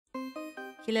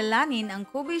Kilalanin ang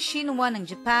Kobe Shinwa ng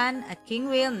Japan at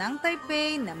KINGWHALE ng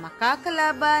Taipei na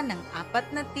makakalaban ng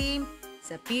 4 na team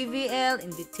sa Pvl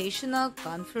Invitational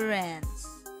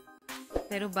Conference.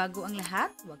 Pero bago ang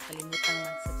lahat, huwag kalimutang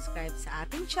mag-subscribe sa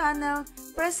ating channel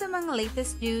para sa mga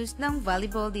latest news ng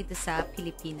volleyball dito sa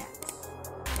Pilipinas.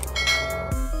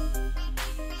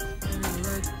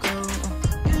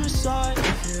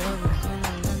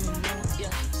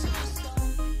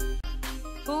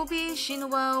 Kobe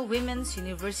Shinwa Women's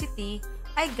University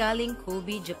ay galing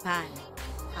Kobe, Japan.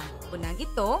 Ang punang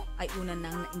ito ay una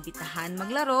nang naimbitahan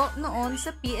maglaro noon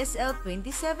sa PSL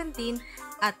 2017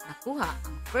 at nakuha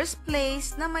ang first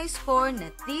place na may score na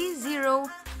 3-0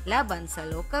 laban sa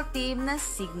local team na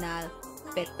CIGNAL,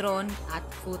 Petron at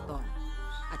Futon.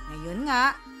 At ngayon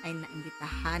nga ay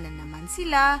naimbitahan na naman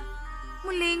sila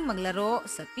muling maglaro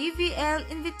sa Pvl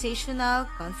Invitational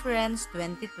Conference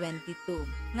 2022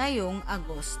 ngayong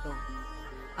Agosto.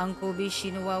 Ang Kobe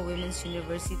Shinwa Women's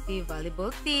University Volleyball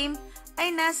Team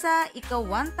ay nasa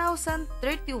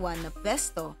ika-1031 na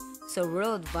pwesto sa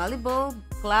World Volleyball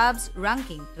Clubs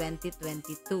Ranking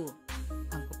 2022.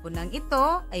 Ang kupunang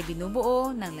ito ay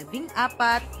binubuo ng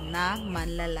 14 na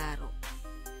manlalaro.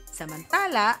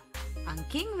 Samantala, ang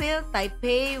KINGWHALE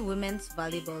Taipei Women's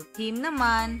Volleyball Team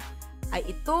naman ay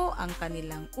ito ang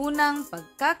kanilang unang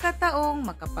pagkakataong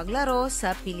makapaglaro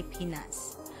sa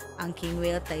Pilipinas. Ang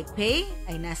KINGWHALE Taipei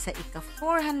ay nasa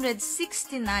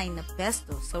ika-469 na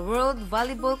pwesto sa World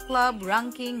Volleyball Club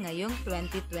Ranking ngayong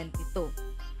 2022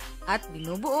 at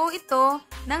binubuo ito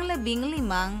ng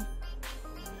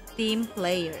 15 team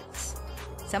players.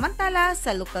 Samantala,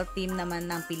 sa local team naman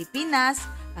ng Pilipinas,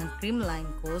 ang CREAMLINE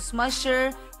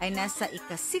Smasher ay nasa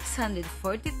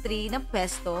ika-643 na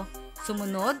pwesto.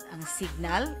 Sumunod, ang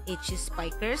CIGNAL HC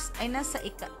Spikers ay nasa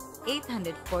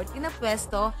ika-840 na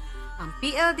pwesto. Ang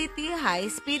PLDT High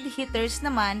Speed Hitters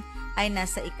naman ay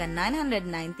nasa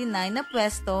ika-999 na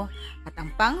pwesto. At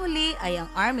ang panghuli ay ang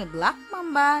Army Black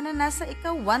Mamba na nasa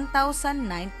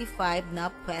ika-1095 na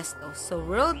pwesto sa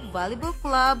World Volleyball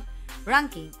Club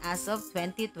Ranking as of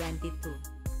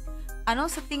 2022. Ano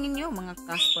sa tingin nyo mga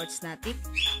ka-sports natin?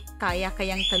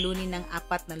 Kaya-kayang talunin ng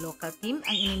 4 na local team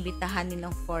ang inimbitahan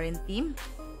nilang foreign team?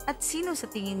 At sino sa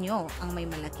tingin nyo ang may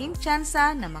malaking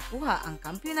tsansa na makuha ang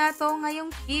kampyonato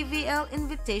ngayong Pvl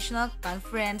Invitational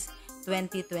Conference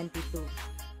 2022?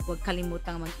 Huwag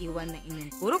kalimutang mag-iwan ng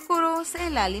inyong kuro-kuro sa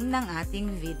ilalim ng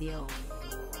ating video.